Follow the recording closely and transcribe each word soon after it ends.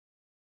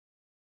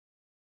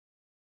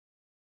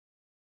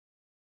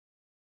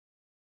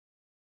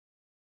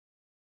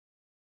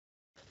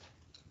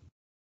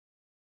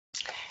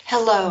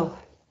Hello.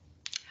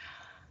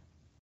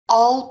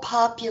 All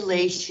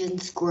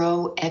populations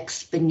grow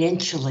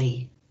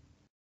exponentially.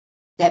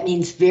 That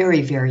means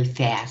very, very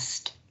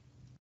fast.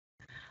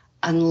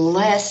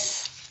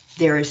 Unless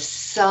there is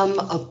some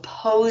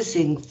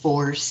opposing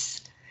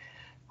force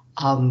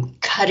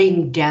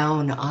cutting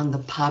down on the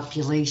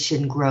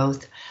population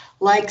growth,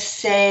 like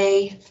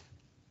say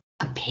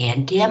a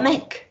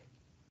pandemic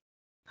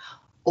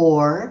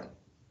or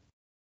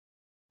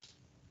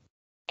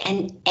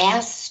an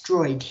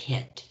asteroid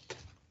hit.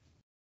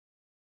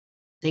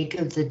 Think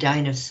of the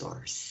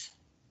dinosaurs.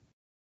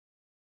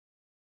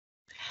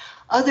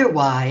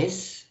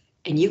 Otherwise,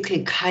 and you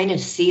can kind of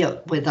see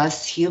it with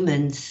us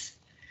humans,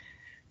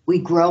 we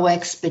grow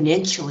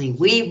exponentially.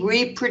 We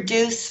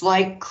reproduce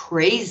like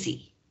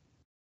crazy.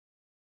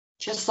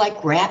 Just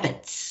like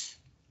rabbits.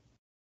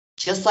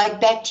 Just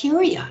like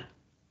bacteria.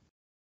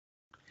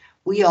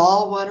 We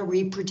all want to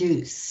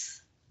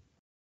reproduce.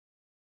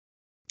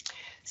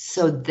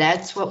 So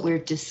that's what we're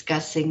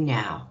discussing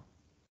now.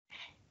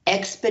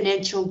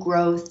 Exponential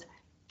growth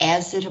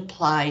as it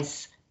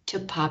applies to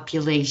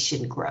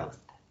population growth.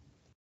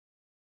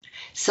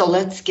 So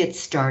let's get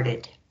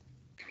started.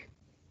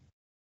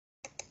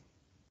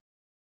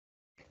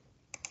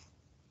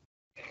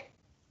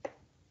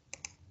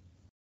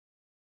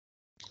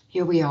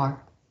 Here we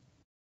are.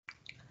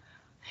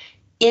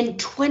 In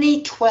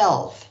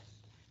 2012,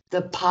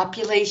 the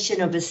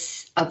population of a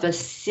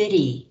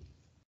city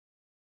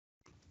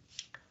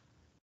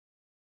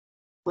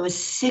was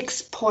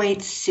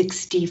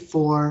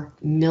 6.64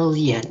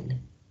 million.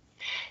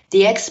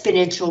 The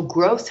exponential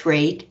growth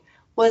rate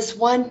was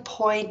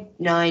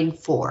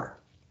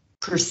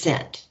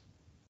 1.94%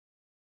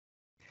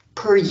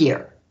 per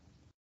year.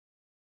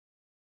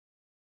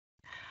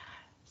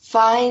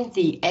 Find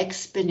the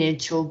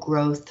exponential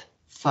growth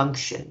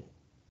function.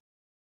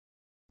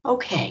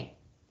 Okay,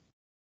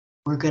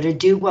 we're going to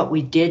do what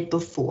we did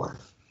before.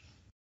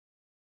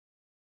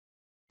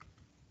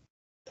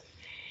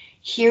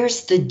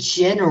 Here's the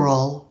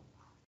general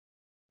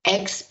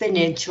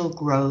exponential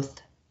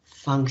growth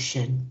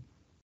function.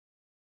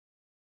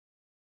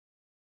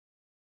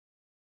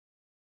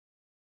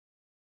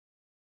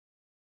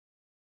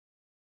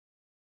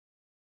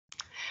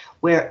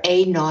 Where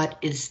A0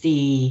 is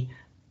the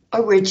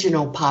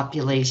original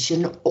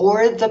population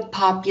or the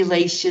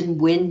population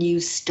when you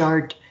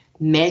start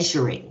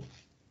measuring.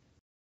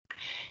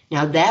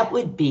 Now that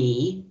would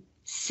be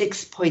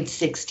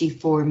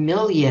 6.64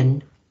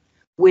 million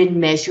when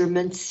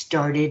measurements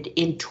started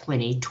in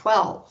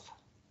 2012.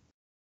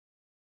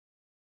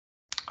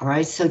 All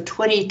right, so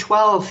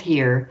 2012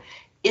 here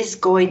is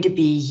going to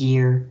be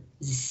year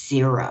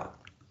 0.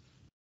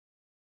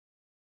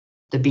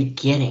 The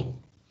beginning.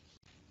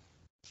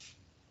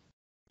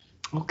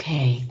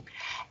 Okay,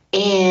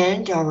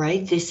 and all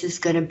right, this is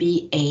going to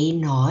be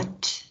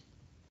A0.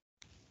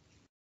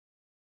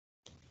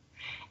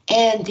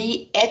 And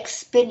the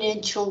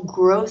exponential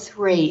growth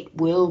rate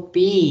will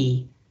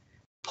be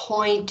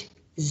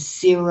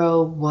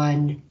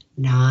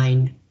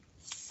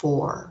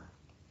 0.0194.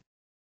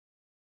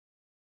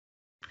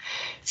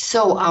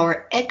 So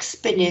our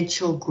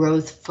exponential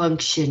growth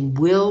function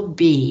will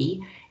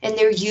be, and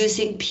they're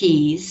using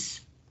P's,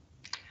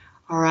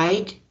 all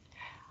right,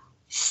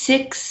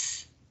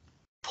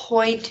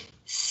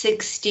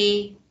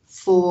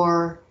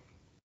 6.64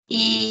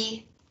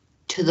 e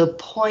to the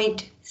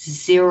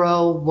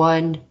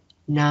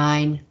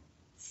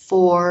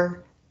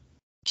 0.0194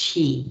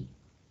 t.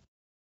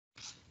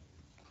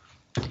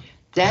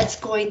 That's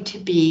going to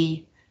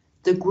be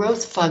the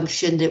growth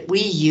function that we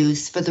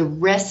use for the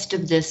rest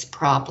of this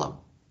problem.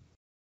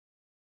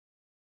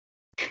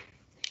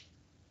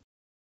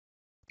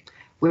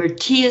 Where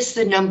t is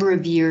the number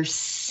of years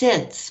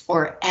since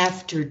or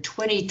after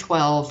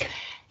 2012,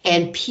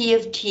 and p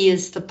of t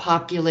is the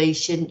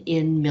population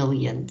in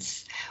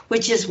millions,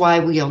 which is why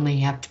we only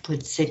have to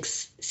put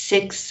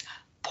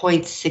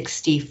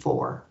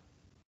 6.64.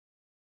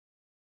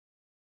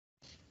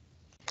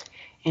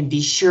 And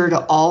be sure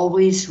to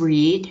always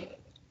read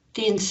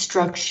the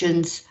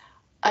instructions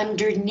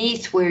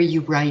underneath where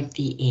you write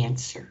the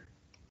answer.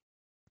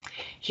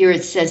 Here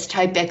it says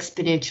type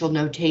exponential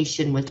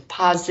notation with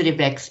positive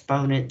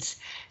exponents.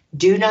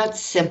 Do not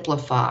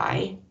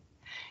simplify.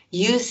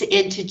 Use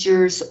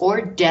integers or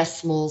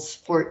decimals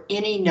for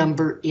any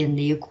number in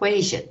the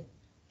equation.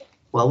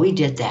 Well, we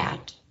did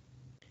that.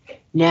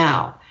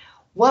 Now,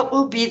 what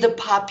will be the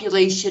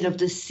population of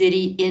the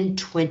city in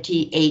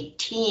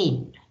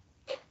 2018?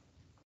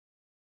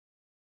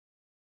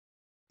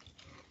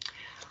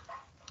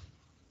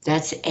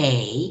 That's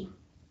A.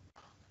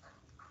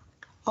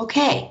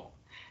 Okay,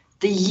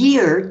 the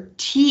year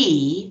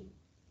T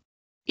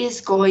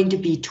is going to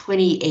be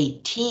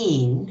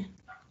 2018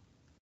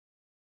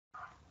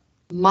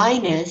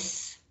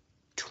 minus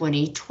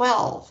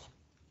 2012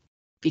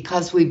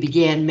 because we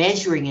began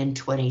measuring in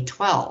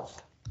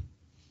 2012.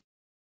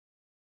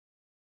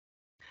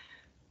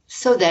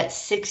 So that's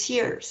 6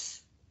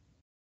 years.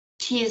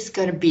 T is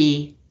going to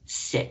be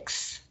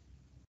 6.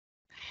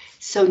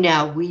 So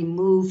now we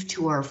move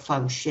to our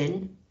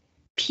function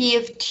P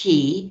of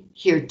t,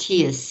 here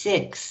t is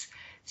 6,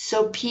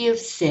 so P of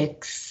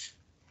 6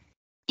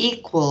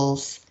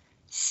 equals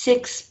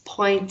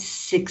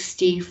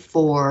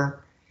 6.64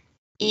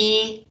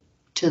 e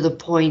to the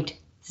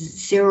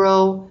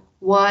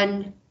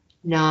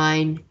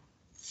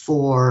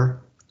 0.0194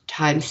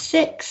 times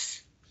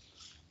 6.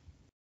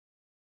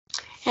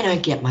 And I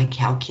get my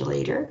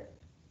calculator.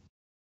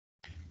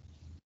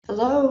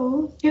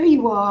 Hello, here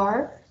you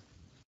are.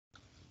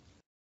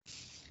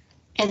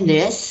 And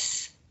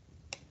this,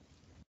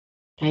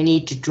 I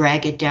need to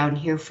drag it down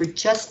here for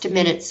just a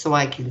minute so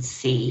I can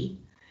see.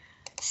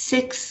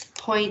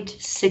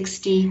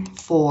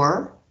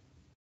 6.64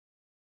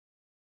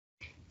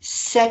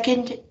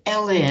 second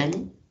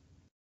ln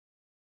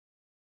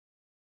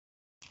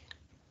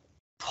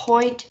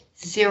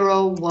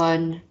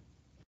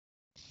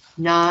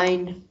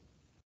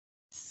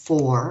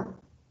 0.0194.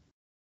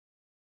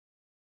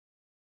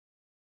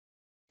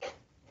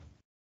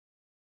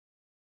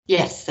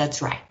 Yes,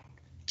 that's right.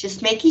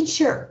 Just making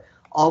sure.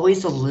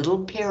 Always a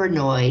little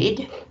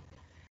paranoid.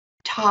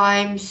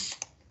 Times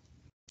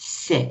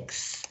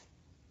 6.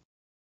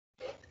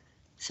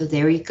 So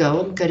there you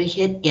go. I'm going to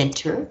hit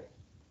enter.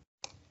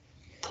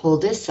 Pull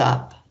this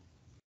up.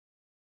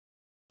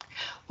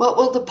 What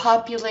will the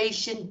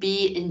population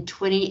be in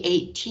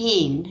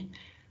 2018?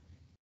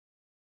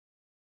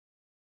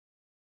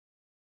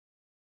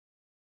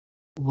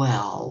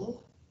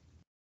 Well,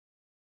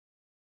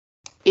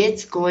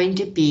 it's going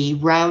to be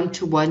round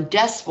to 1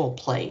 decimal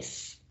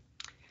place.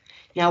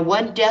 Now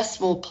 1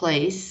 decimal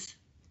place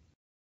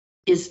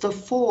is the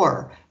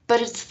 4,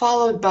 but it's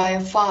followed by a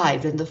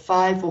 5, and the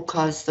 5 will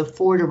cause the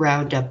 4 to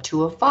round up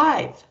to a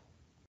 5.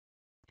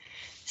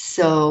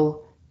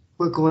 So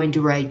we're going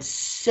to write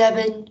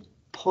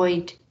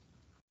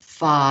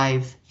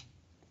 7.5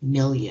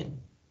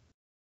 million.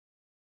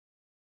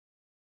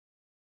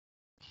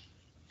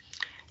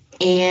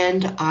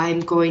 And I'm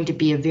going to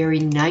be a very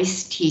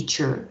nice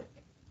teacher.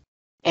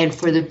 And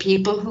for the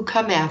people who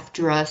come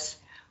after us,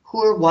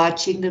 who are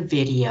watching the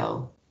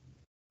video,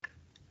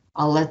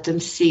 I'll let them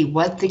see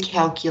what the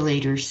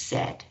calculator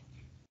said.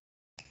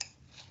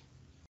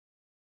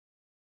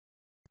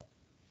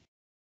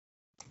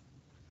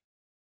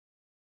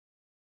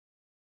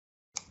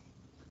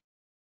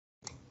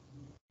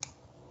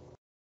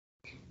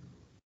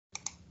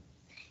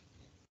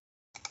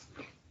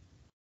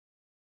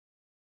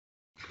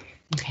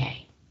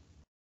 Okay.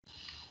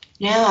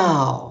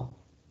 Now,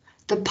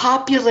 the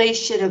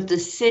population of the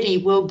city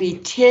will be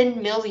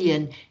 10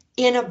 million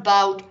in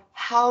about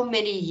how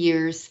many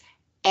years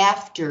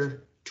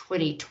after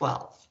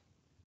 2012?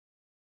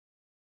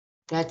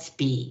 That's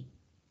B.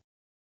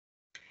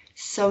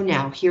 So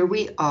now here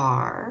we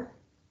are.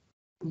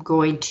 I'm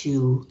going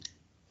to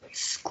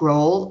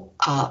scroll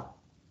up.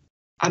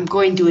 I'm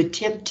going to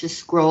attempt to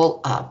scroll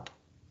up.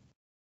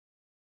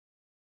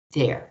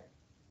 There.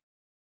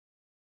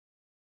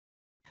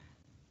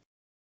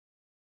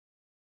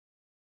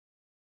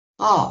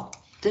 Oh,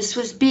 this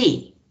was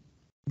B.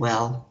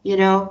 Well, you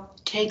know,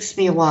 takes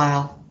me a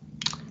while.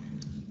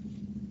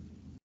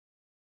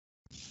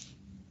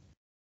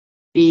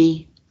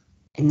 B,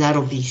 and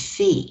that'll be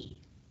C.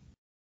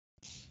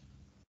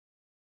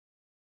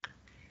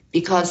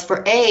 Because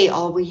for A,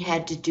 all we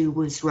had to do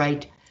was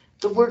write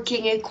the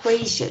working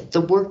equation,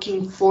 the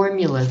working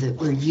formula that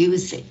we're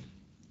using,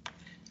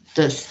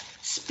 the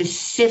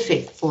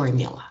specific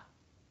formula.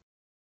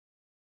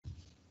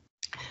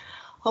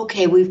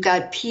 Okay, we've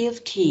got P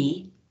of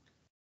T,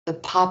 the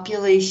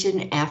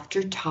population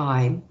after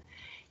time,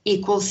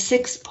 equals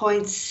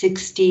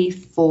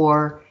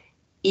 6.64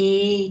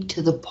 e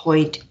to the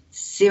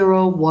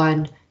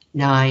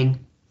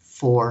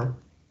 0.0194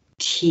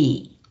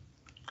 t.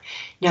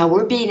 Now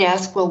we're being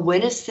asked, well,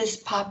 when is this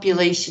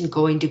population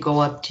going to go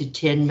up to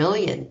 10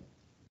 million?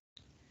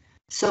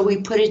 So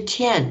we put a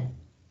 10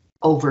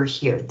 over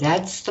here.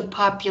 That's the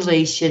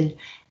population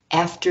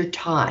after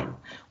time.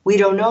 We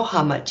don't know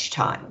how much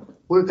time.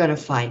 We're going to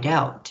find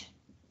out.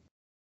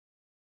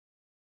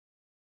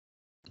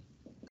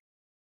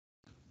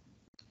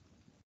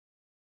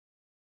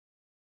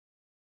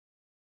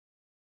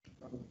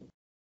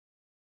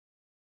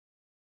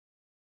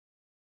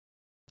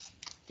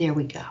 There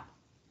we go.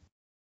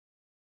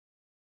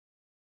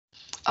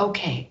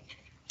 Okay,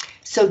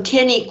 so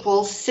 10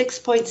 equals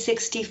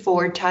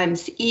 6.64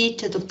 times e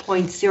to the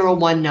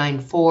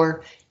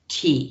 0.0194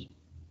 t.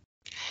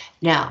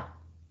 Now,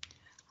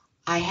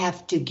 I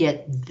have to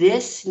get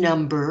this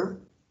number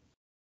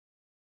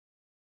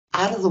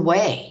out of the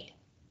way.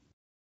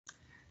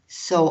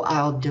 So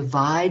I'll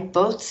divide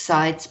both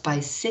sides by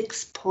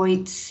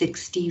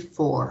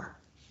 6.64.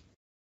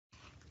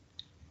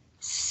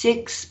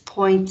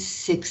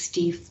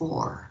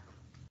 6.64.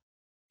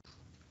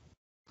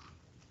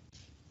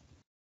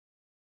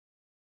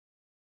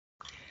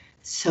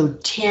 So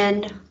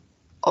 10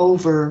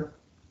 over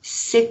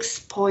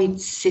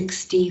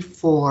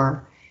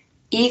 6.64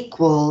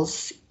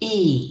 equals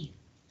e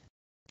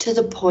to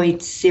the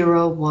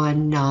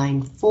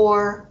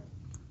 0.0194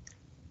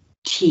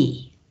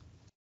 t.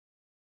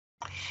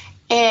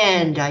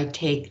 and I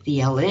take the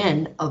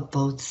ln of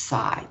both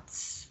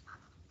sides.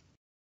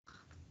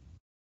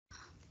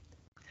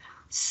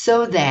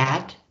 So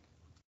that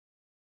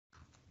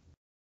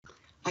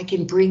I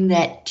can bring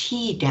that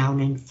t down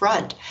in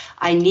front.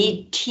 I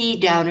need t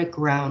down at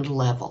ground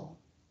level.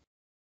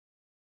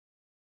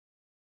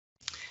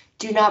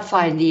 Do not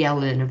find the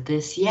ln of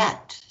this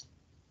yet.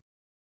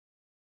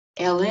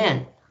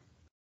 ln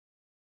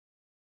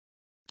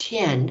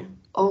 10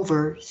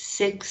 over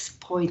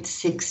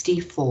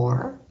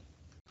 6.64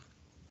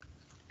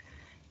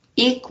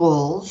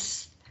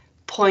 equals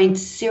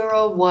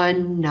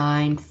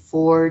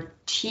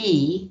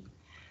 0.0194t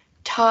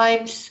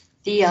times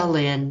the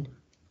ln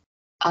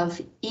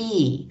of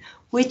E,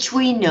 which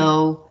we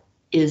know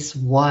is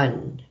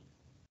 1.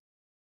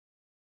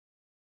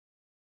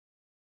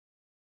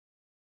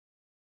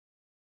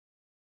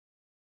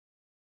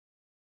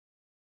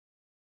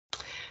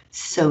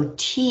 So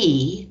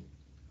T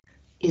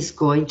is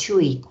going to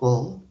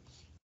equal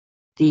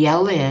the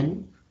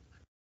ln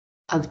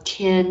of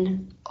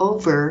 10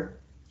 over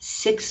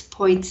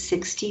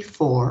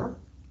 6.64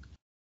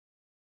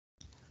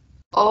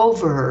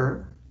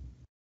 over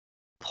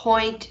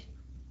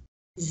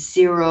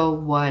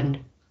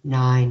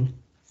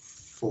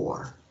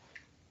 0.0194.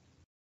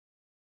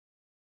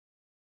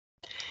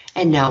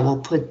 And now we'll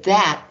put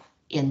that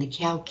in the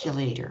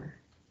calculator.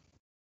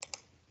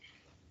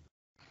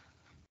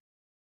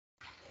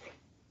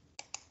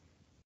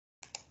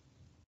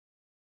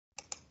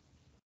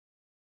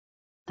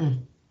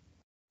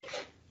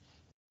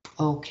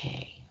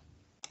 Okay.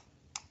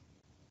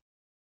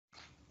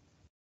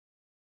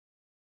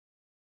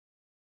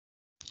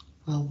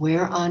 Well,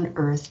 where on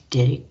earth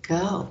did it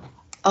go?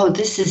 Oh,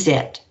 this is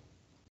it.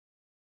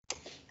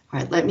 All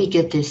right, let me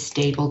get this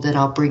stable, then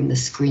I'll bring the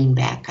screen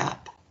back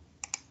up.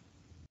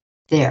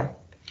 There.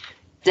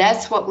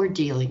 That's what we're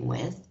dealing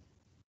with.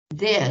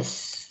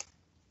 This.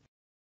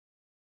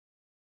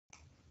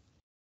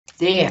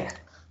 There.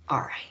 All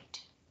right.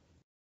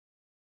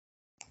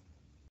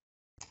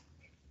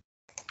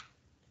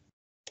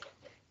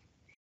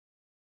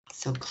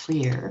 So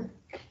clear.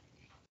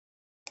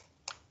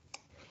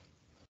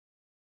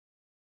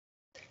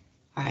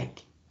 All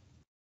right.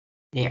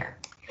 There.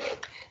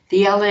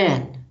 The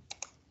ln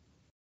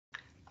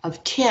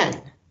of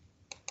 10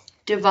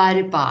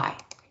 divided by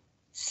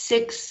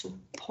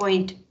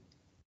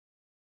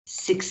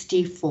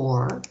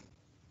 6.64,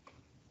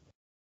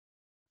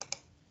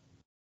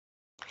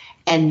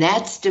 and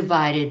that's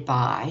divided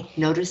by,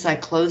 notice I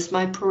closed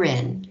my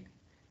paren,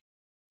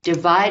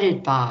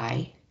 divided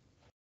by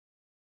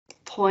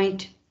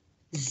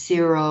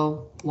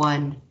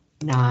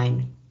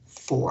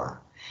 0.0194.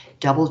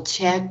 Double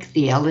check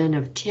the ln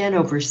of 10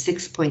 over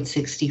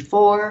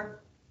 6.64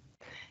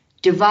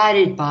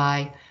 divided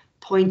by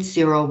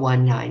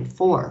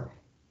 0.0194.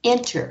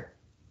 Enter.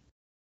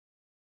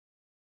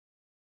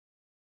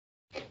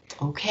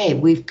 Okay,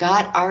 we've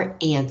got our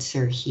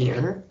answer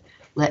here.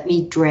 Let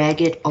me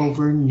drag it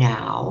over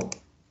now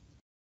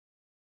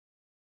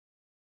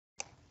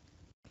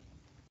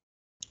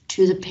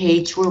to the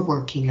page we're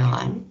working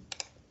on.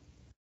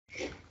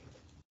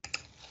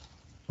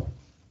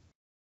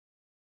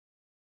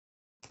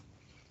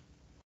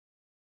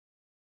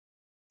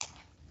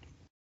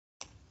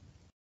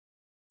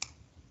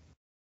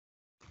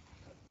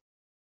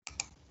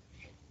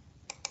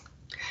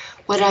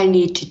 What I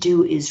need to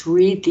do is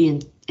read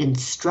the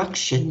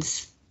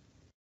instructions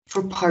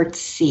for part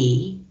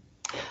C,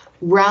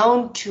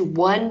 round to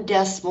 1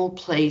 decimal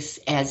place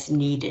as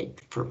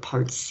needed for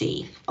part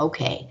C.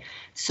 Okay,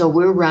 so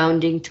we're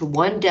rounding to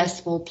 1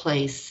 decimal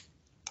place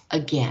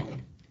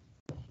again.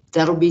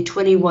 That'll be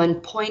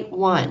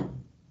 21.1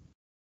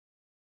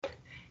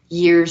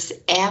 years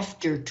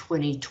after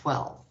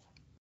 2012.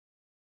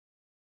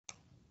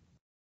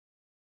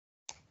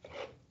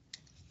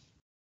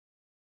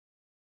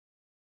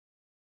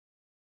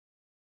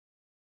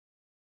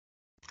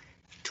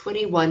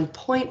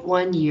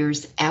 .1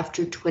 years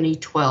after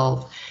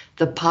 2012,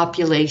 the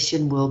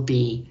population will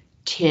be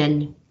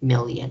 10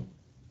 million.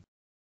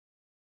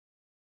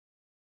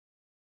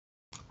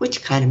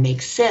 Which kind of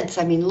makes sense.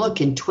 I mean, look,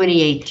 in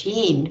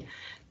 2018,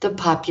 the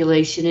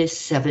population is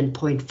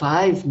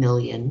 7.5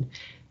 million.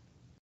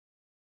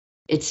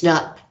 It's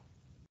not,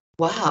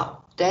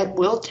 wow, that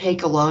will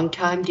take a long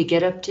time to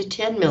get up to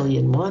 10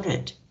 million, won't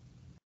it?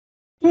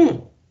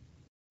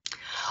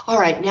 All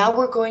right, now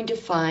we're going to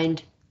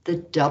find the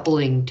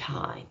doubling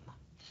time.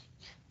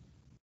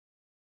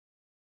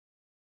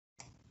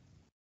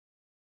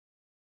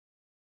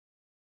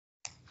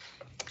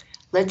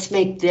 Let's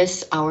make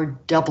this our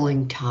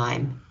doubling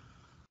time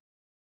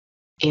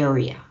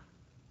area.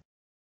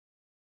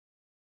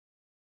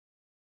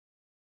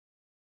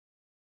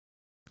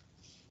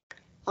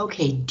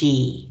 Okay,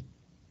 D.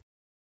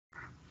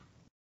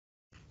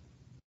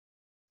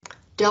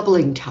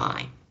 Doubling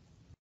time.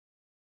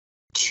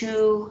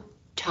 2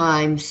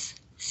 times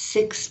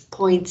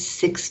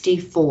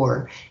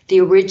 6.64, the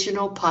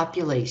original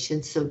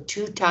population, so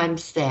 2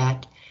 times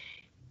that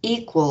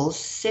equals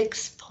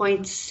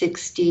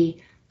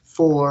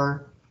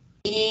 6.64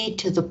 e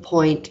to the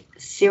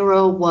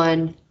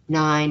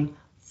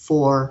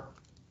 0.0194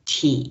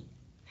 t.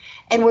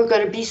 And we're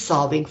going to be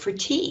solving for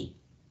t.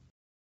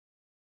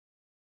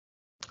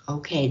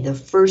 Okay, the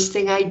first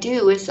thing I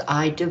do is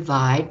I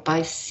divide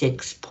by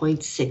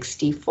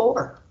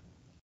 6.64.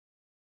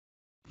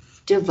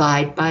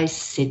 Divide by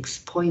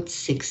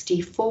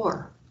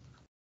 6.64.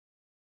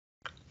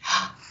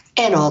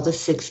 And all the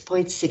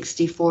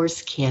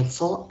 6.64s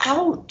cancel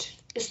out.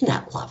 Isn't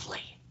that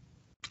lovely?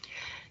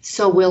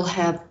 So we'll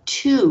have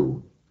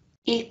 2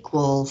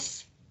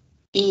 equals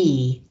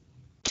e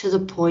to the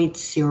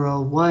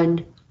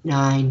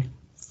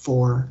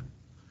 0.0194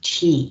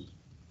 t.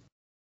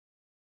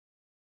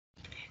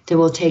 Then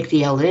we'll take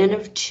the ln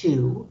of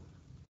 2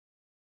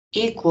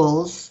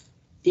 equals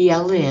the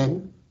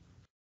ln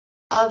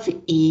of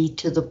e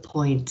to the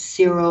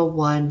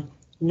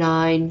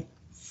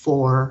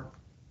 0.0194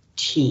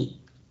 t.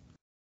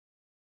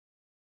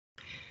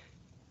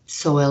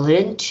 So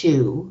ln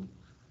 2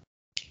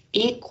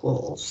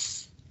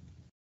 equals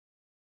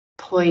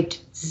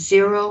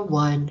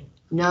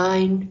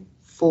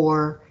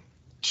 0.0194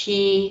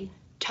 t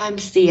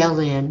times the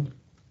ln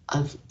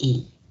of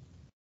e,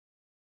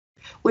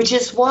 which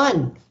is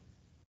 1.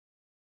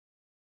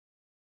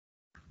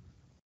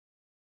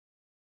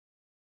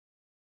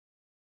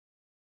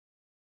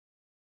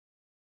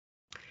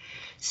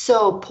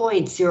 So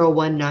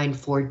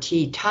 0.0194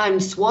 t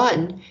times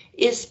 1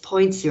 is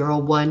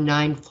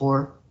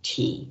 0.0194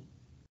 t.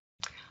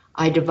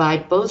 I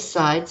divide both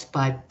sides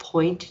by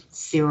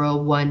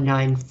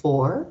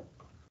 0.0194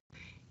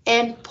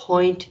 and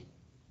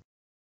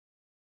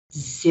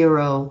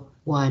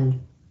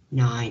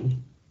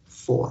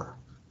 0.0194.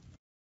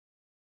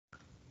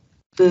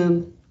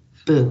 Boom,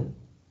 boom.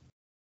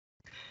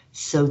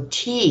 So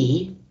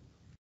t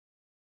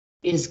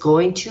is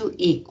going to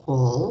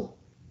equal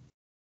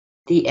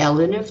the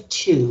ln of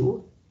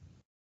 2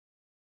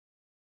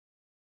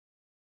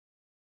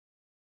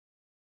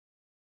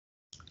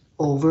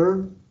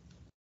 over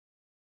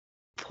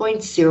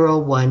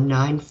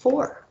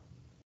 0.0194.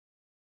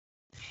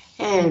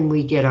 And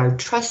we get our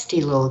trusty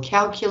little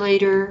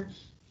calculator.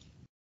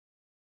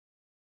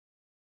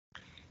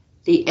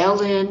 The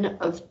ln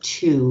of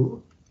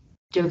 2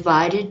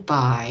 divided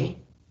by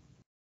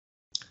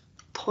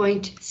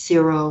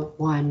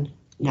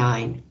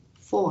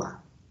 0.0194.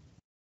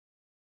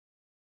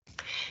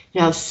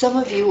 Now, some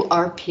of you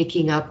are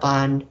picking up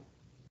on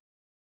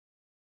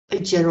a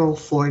general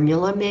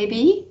formula,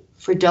 maybe,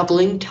 for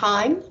doubling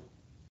time.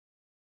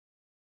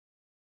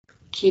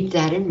 Keep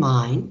that in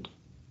mind.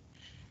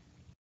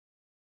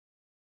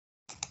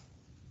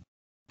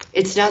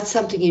 It's not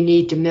something you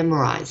need to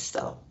memorize,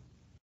 though,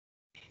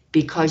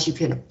 because you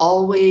can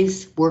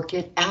always work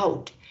it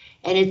out,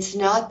 and it's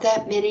not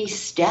that many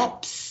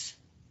steps.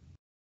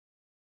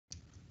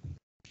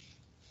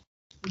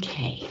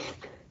 Okay.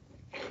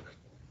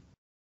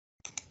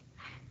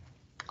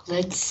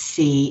 Let's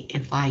see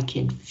if I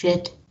can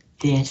fit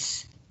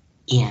this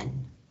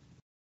in.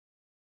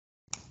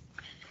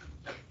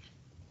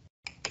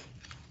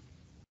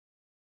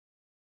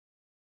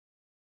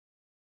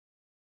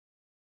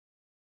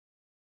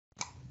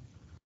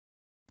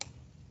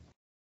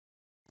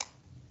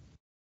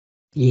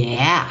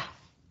 Yeah,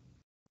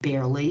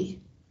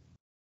 barely.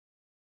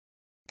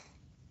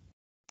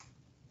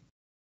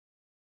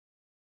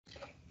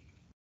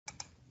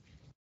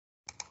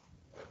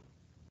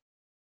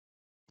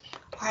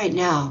 All right,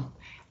 now,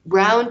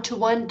 round to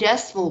 1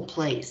 decimal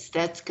place.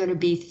 That's going to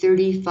be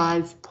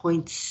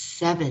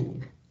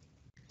 35.7.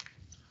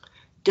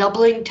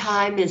 Doubling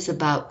time is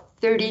about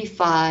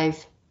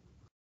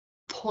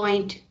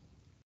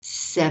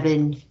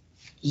 35.7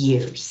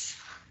 years.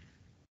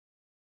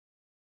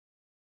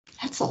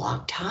 That's a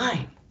long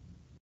time.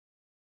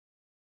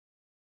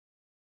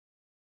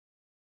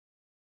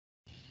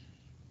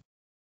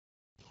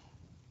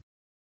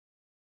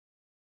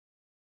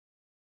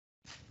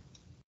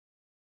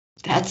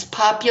 That's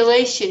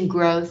population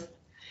growth.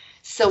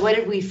 So what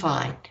did we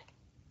find?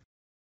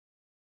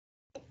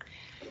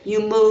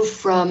 You move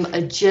from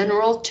a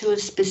general to a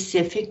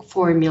specific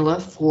formula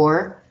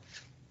for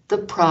the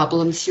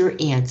problems you're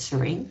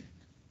answering.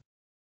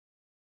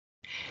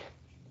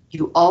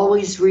 You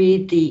always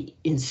read the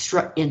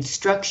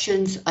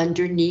instructions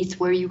underneath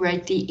where you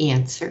write the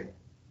answer.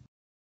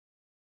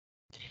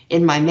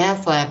 In my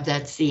math lab,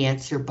 that's the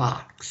answer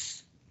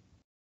box.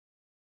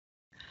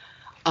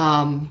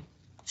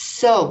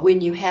 So when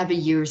you have a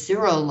year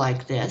 0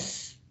 like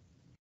this,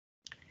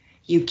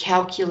 you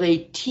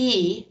calculate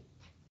t,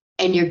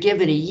 and you're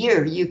given a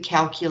year, you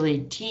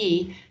calculate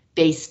t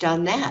based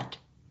on that.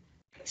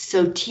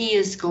 So t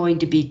is going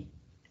to be,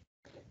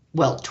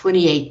 well,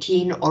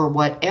 2018 or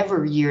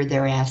whatever year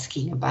they're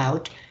asking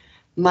about,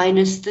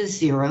 minus the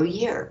 0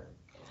 year.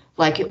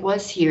 Like it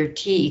was here,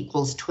 t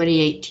equals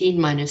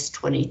 2018 minus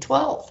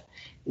 2012,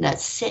 and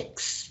that's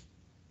 6.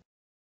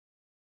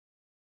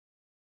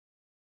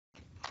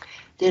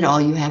 Then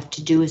all you have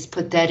to do is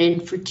put that in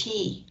for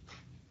t.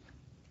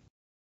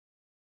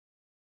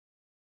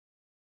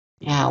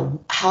 Now,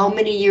 how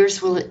many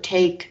years will it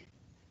take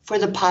for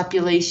the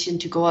population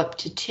to go up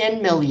to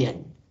 10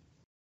 million?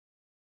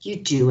 You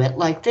do it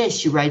like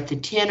this. You write the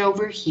 10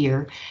 over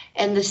here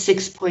and the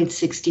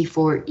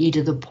 6.64 e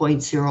to the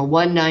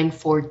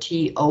 0.0194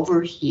 t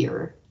over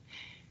here.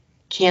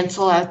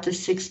 Cancel out the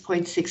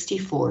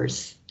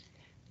 6.64s.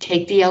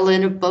 Take the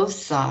ln of both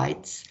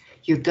sides.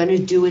 You're going to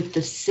do it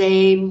the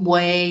same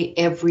way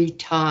every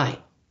time.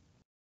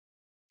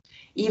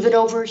 Even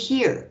over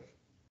here,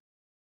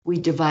 we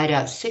divide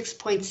out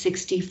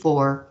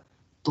 6.64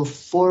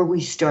 before we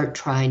start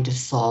trying to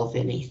solve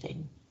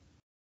anything.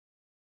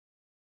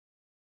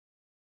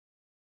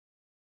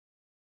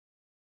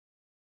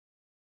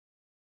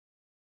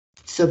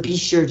 So be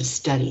sure to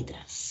study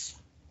this.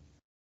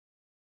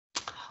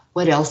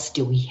 What else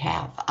do we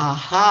have?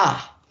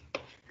 Aha!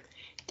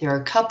 There are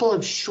a couple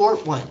of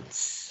short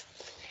ones.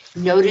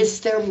 Notice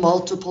they're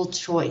multiple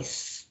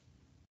choice.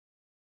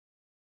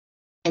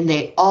 And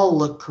they all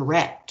look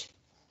correct.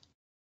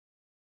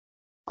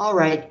 All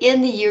right,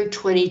 in the year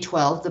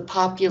 2012, the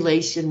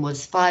population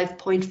was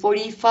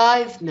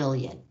 5.45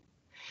 million.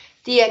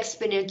 The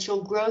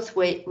exponential growth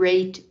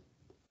rate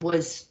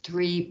was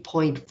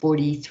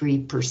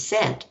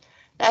 3.43%.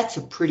 That's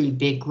a pretty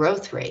big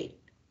growth rate.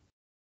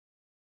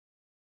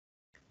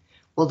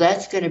 Well,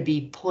 that's going to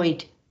be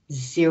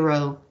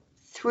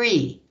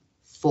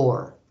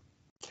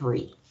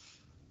 0.0343.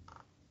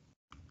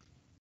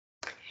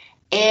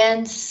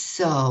 And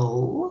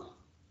so,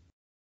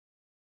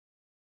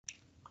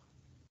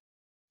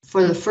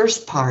 for the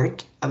first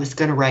part, I was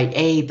going to write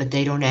A, but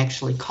they don't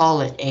actually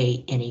call it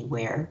A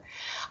anywhere.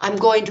 I'm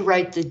going to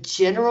write the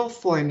general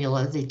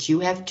formula that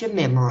you have to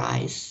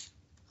memorize.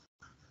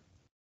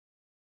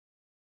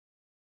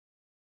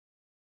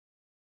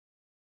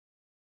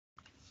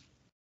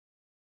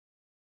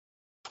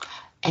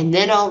 And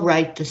then I'll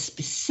write the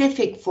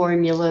specific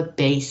formula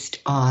based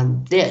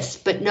on this.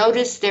 But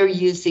notice they're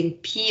using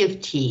P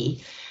of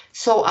T,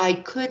 so I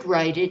could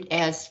write it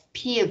as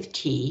P of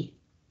T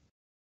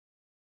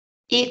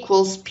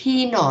equals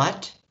P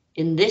naught.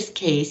 In this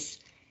case,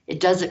 it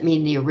doesn't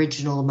mean the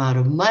original amount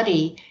of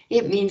money,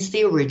 it means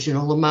the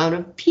original amount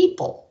of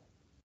people.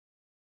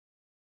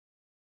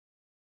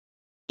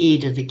 E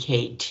to the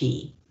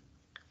KT.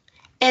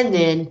 And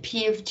then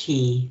P of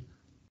T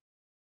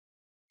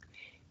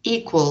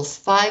equals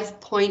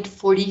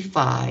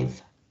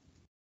 5.45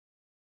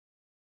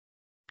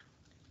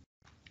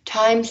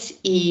 times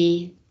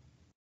E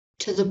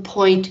to the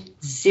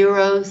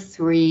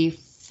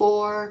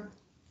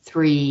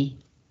 0.0343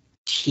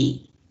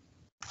 T.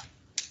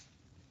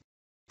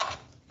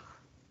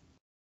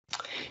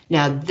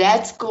 Now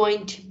that's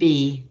going to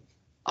be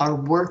our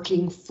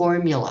working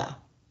formula.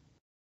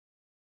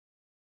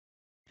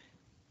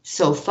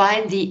 So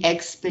find the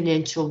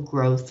exponential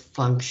growth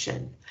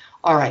function.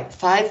 All right,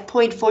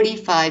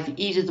 5.45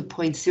 e to the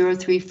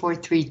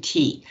 0.0343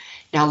 t.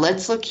 Now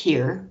let's look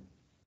here.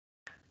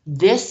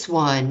 This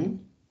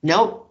one,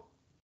 nope,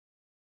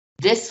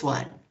 this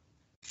one,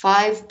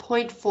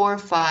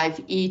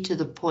 5.45 e to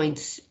the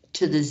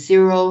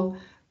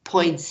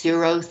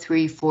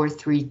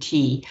 0.0343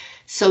 t.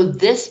 So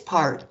this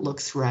part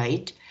looks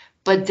right,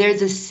 but they're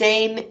the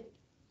same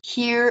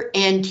here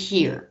and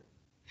here.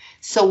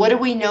 So what do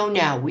we know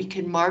now? We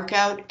can mark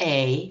out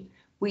A,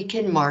 we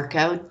can mark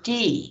out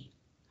D.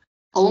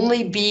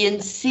 Only B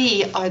and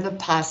C are the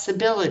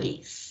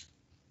possibilities,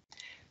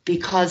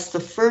 because the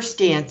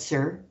first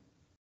answer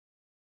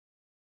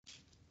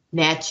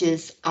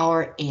matches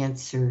our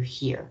answer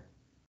here.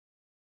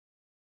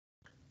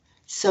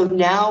 So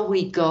now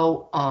we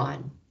go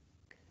on.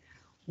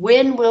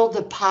 When will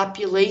the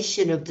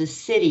population of the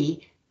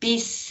city be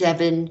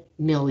 7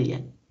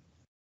 million?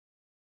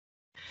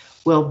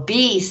 Well,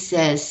 B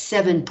says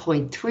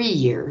 7.3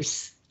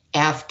 years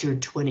after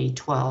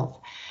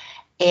 2012,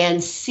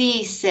 and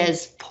C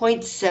says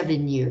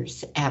 0.7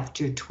 years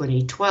after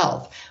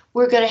 2012.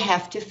 We're going to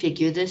have to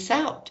figure this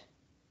out.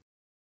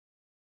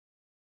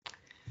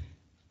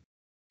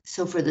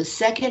 So for the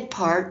second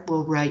part,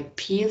 we'll write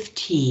P of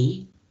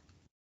T,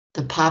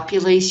 the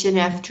population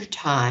after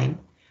time,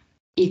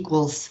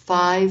 equals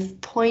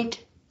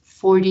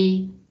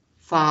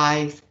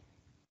 5.45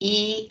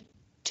 e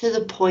to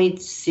the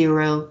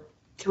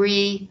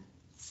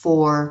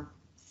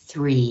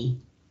 0.0343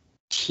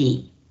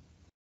 t.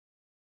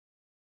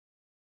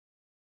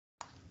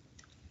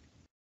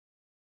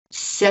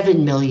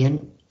 7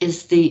 million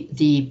is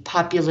the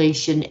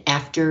population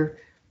after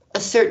a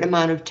certain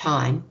amount of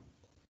time,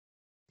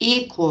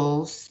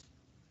 equals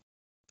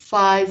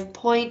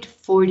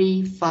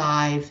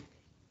 5.45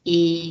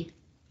 e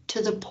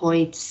to the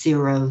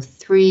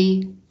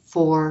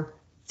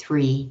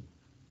 0.0343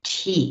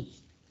 t.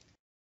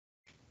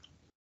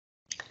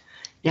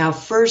 Now,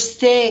 first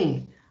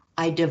thing,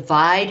 I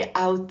divide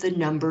out the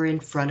number in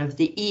front of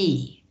the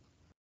e.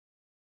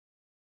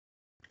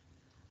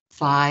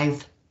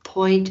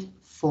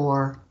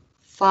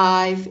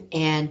 5.45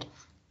 and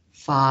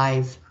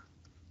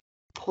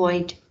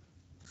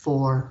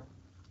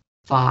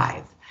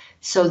 5.45,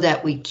 so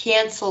that we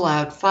cancel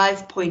out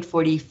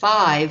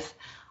 5.45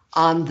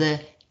 on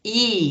the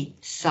E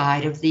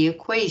side of the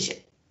equation.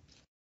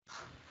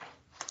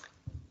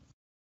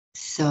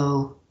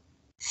 So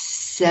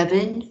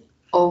 7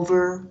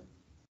 over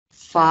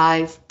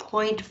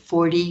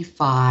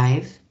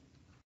 5.45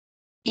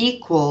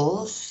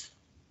 equals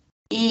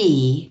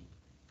E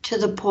to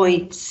the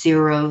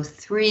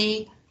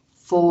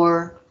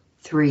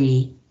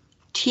 0.0343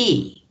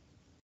 t.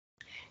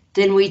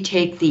 Then we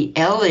take the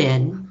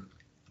ln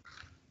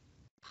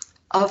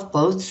of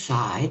both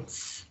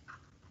sides,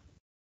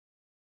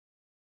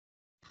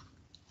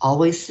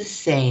 always the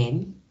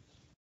same.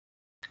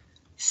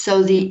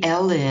 So the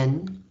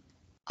ln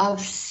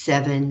of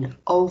 7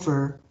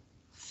 over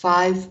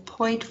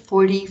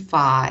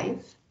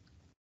 5.45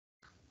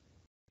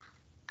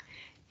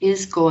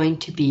 is going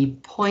to be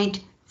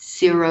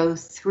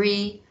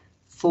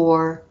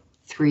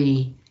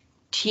 0.0343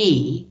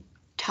 t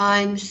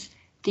times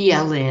the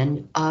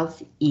ln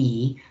of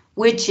E,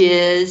 which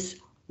is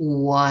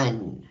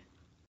 1.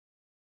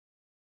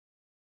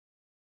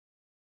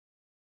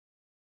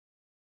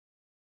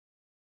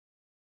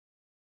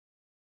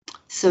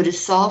 So to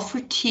solve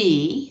for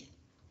t,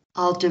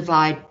 I'll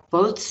divide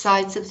both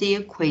sides of the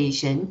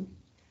equation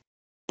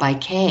by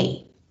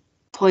k,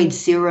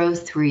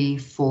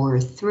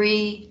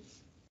 0.0343,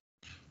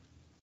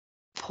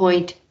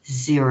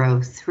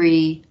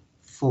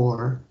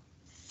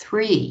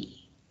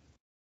 0.0343.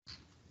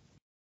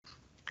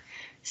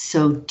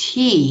 So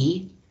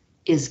t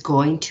is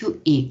going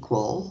to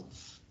equal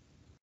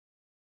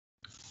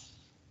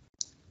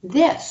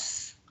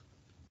this.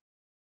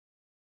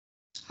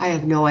 I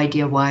have no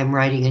idea why I'm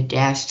writing a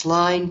dashed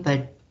line,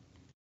 but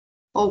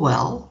oh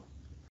well,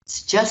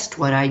 it's just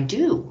what I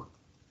do.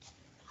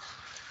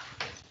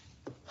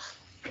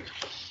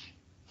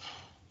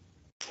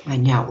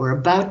 And now we're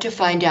about to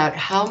find out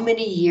how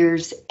many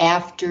years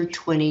after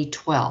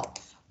 2012.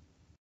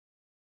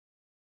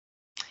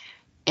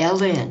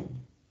 ln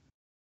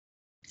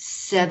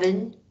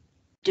 7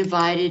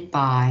 divided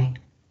by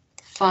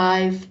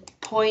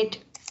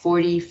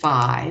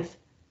 5.45,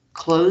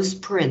 close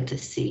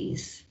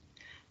parentheses,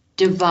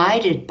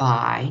 divided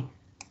by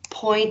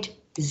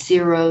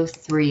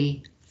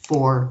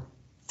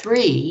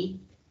 0.0343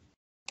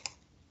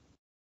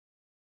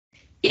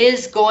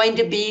 is going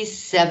to be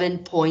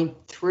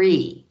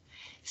 7.3.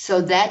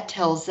 So that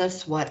tells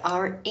us what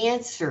our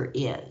answer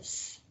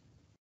is.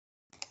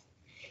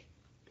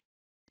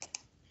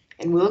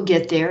 And we'll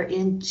get there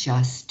in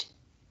just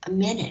a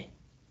minute.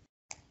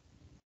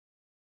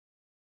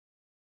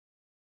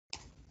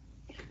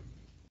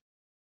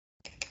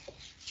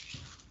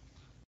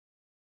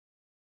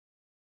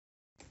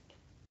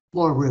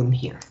 More room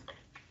here.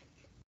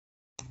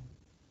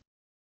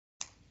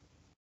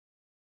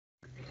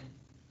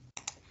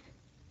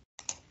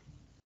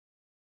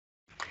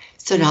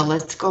 So now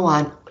let's go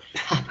on.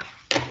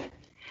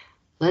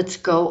 Let's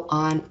go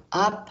on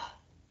up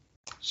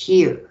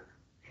here.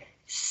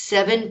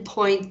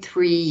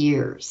 7.3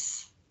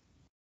 years.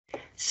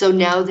 So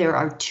now there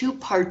are two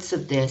parts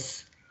of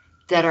this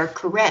that are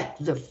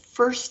correct. The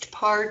first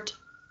part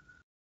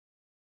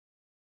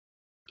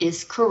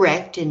is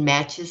correct and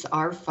matches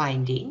our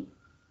finding.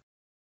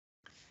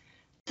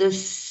 The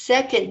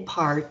second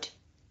part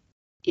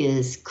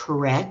is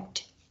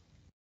correct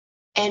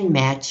and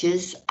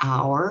matches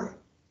our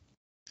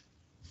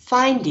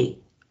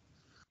finding.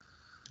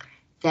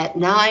 That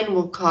 9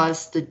 will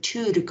cause the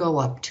 2 to go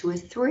up to a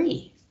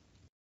 3.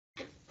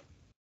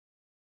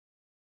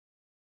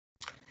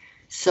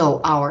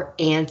 So our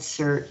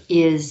answer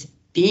is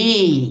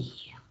B.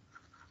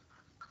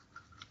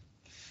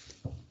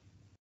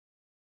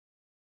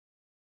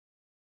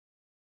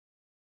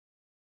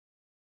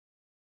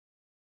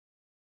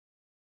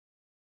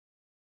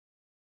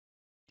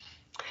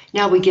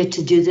 Now we get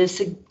to do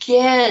this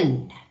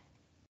again.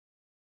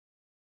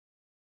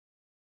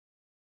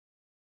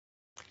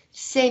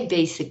 Same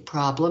basic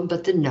problem,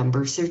 but the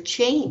numbers are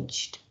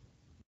changed.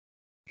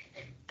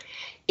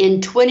 In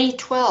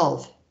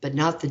 2012, but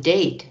not the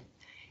date,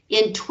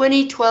 in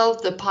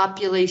 2012, the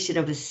population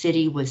of a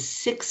city was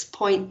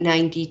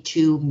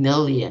 6.92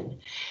 million.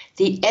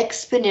 The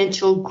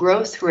exponential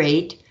growth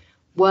rate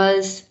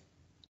was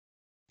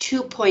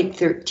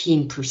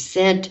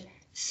 2.13%,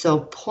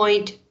 so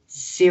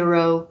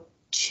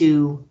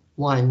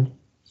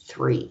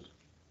 0.0213.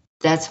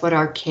 That's what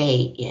our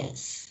K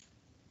is.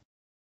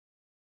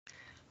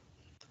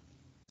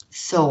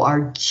 So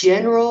our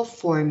general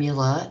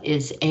formula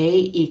is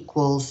A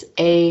equals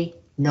A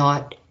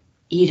naught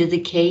e to the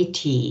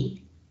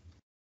kt.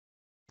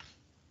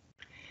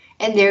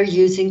 And they're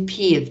using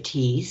P of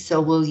t,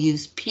 so we'll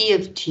use P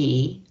of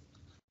t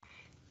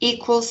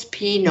equals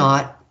P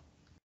naught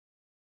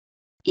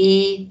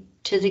e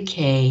to the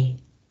k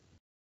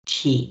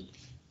t.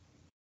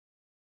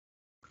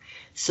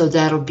 So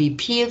that'll be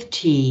P of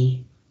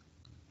t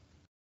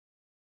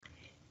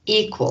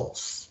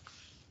equals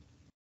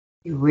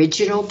the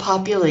original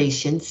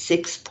population,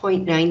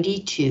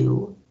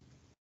 6.92,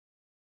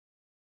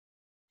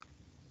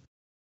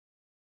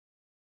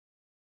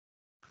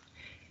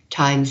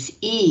 times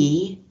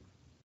e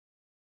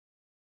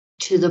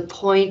to the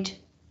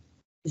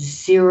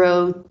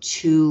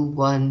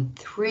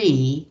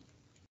 0.0213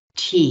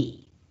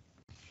 t.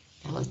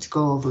 Now let's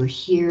go over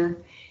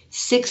here.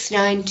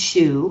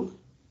 692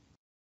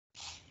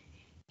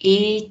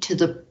 e to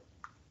the,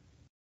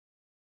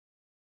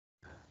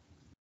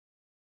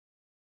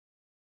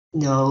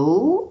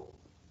 no,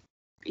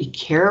 be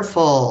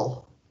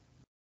careful.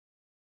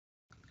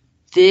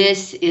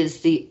 This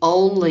is the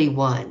only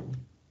one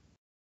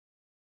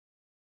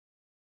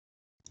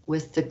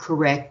with the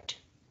correct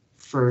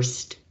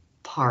first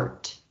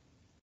part.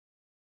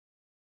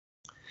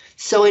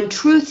 So in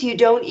truth, you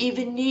don't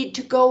even need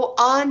to go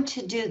on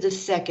to do the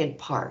second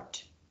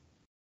part.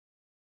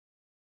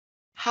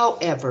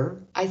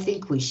 However, I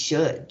think we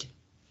should,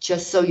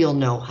 just so you'll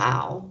know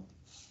how.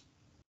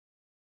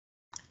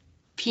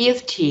 P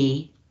of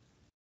t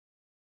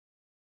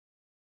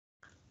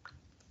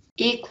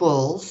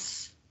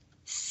equals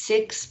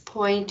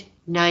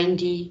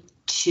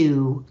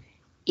 6.92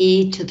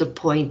 e to the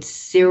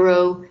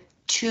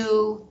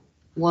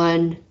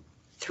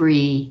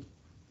 0.0213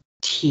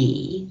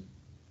 t.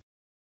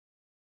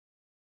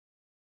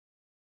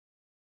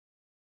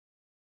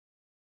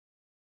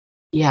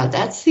 Yeah,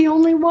 that's the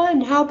only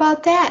one. How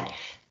about that?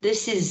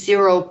 This is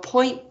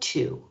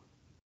 0.2.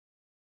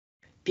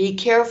 Be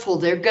careful,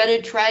 they're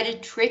gonna try to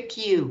trick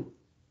you.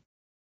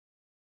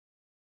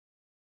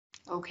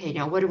 Okay,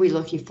 now what are we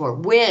looking for?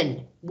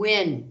 When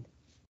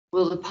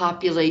will the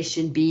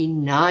population be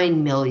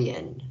 9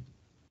 million?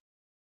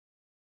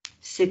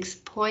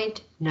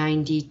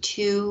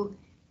 6.92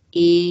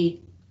 e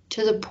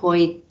to the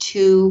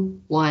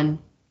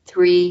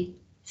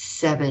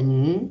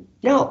 0.2137,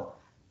 no,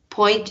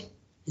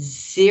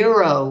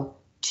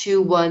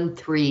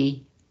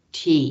 0.0213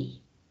 t.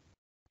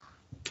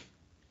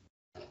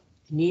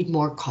 Need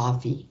more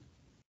coffee.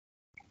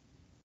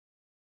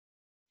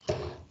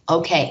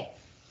 Okay.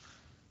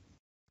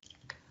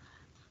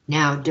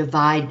 Now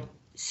divide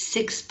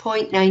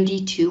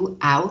 6.92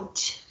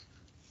 out.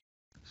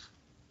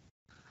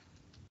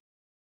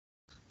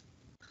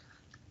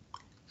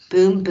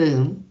 Boom,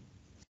 boom.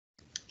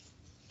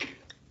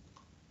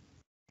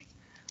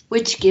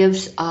 Which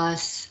gives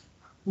us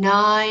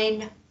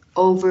 9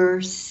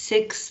 over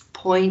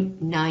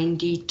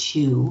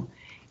 6.92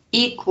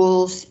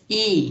 equals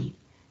e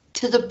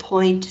to the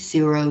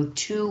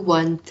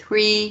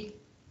 0.0213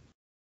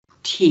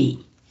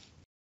 t.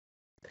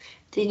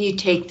 Then you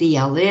take the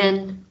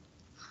ln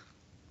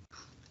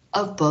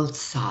of both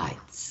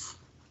sides.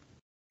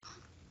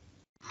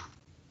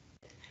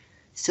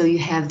 So you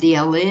have the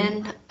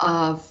ln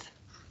of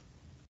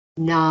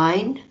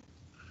 9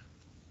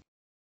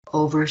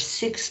 over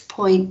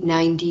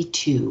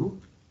 6.92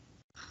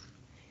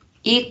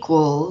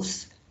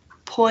 equals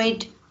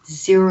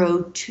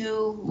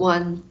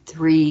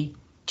 0.0213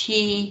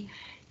 t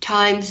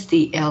times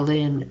the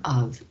ln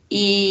of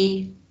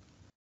e,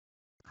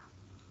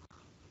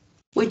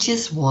 which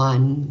is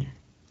 1.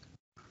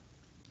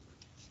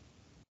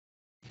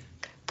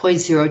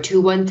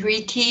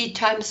 0.0213 t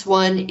times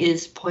 1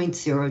 is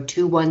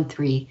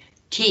 0.0213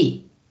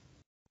 t,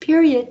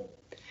 period.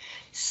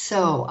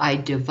 So I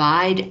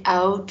divide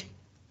out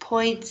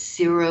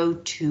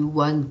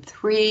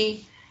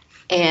 0.0213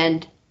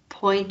 and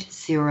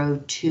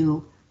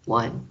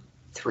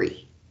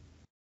 0.0213.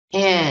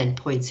 And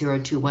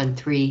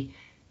 0.0213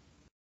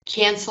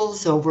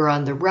 cancels over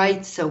on the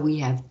right, so we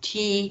have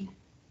t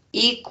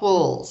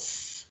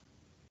equals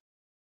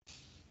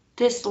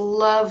this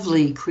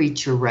lovely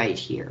creature right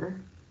here.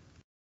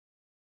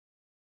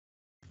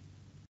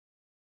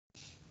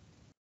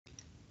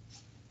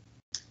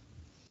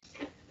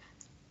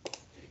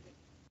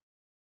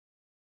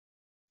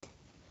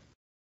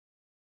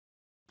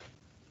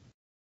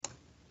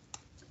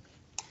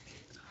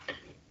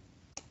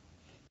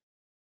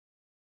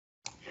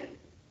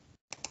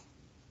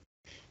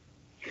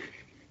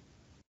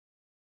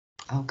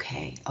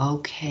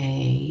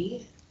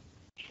 Okay.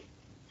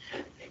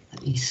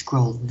 Let me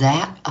scroll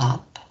that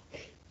up.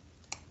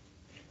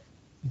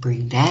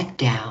 Bring that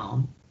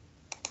down.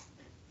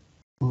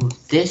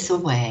 Move this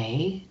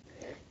away.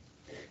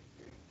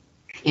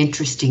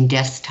 Interesting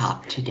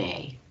desktop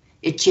today.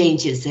 It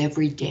changes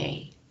every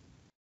day.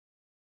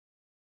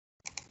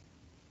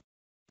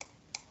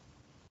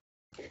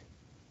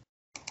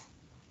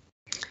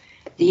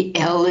 The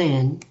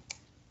ln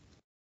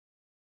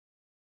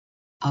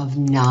of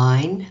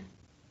 9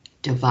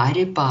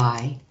 divided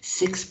by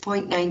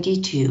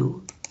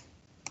 6.92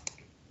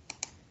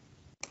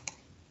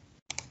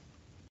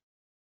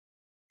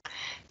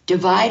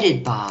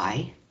 divided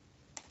by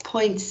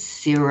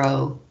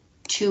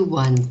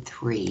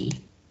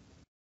 0.0213,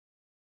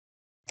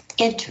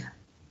 enter.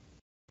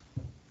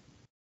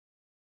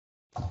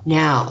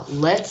 Now,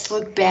 let's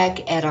look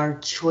back at our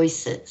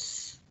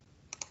choices.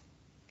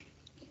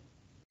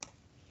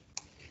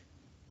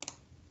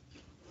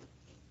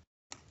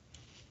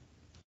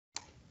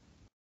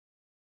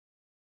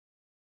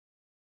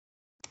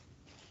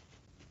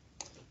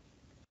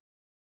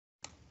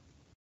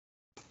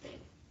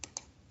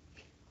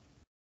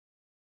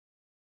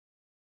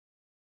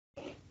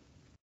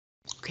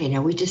 Okay,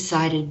 now we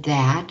decided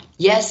that.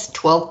 Yes,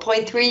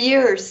 12.3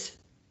 years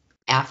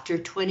after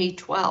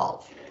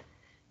 2012.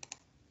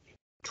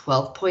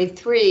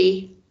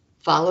 12.3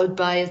 followed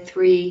by a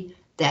 3.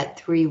 That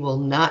 3 will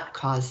not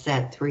cause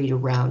that 3 to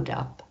round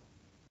up.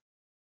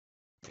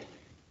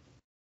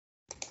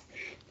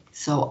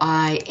 So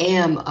I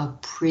am a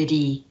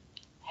pretty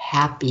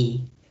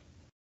happy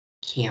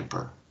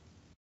camper.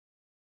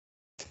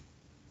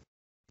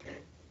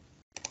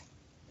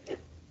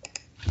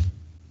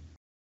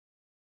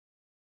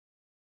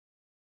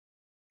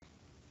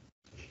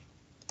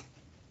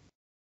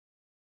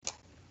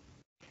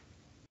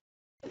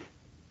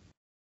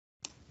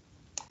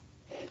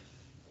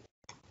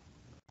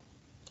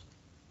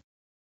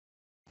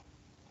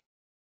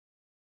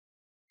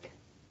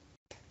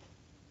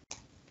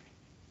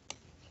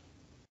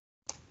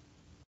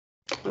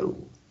 Oh,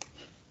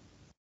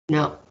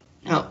 no,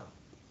 no,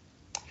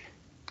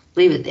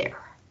 leave it there.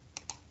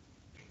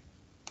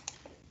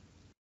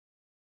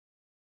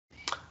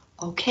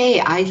 Okay,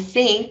 I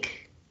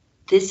think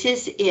this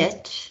is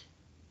it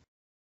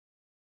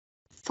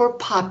for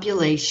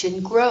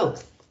population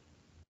growth.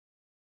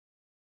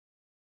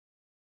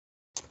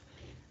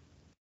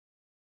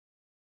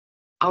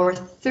 Our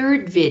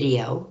third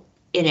video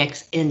in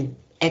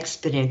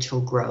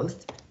exponential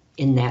growth,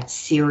 in that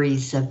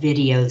series of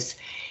videos,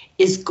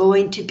 is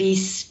going to be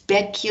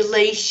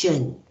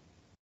speculation.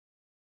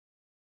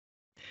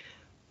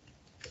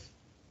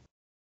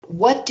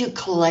 What do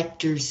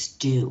collectors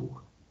do?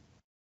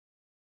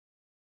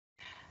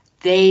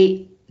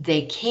 They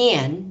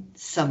can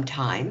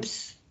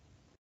sometimes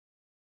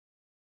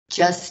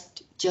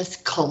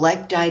just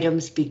collect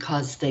items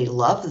because they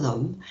love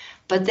them,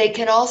 but they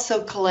can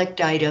also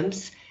collect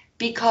items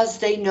because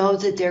they know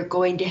that they're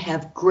going to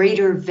have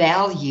greater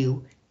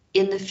value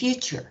in the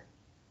future.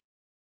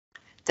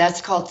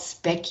 That's called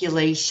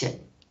speculation.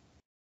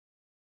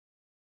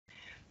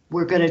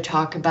 We're going to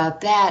talk about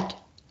that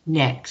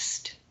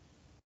next.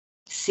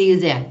 See you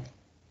then.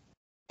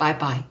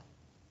 Bye-bye.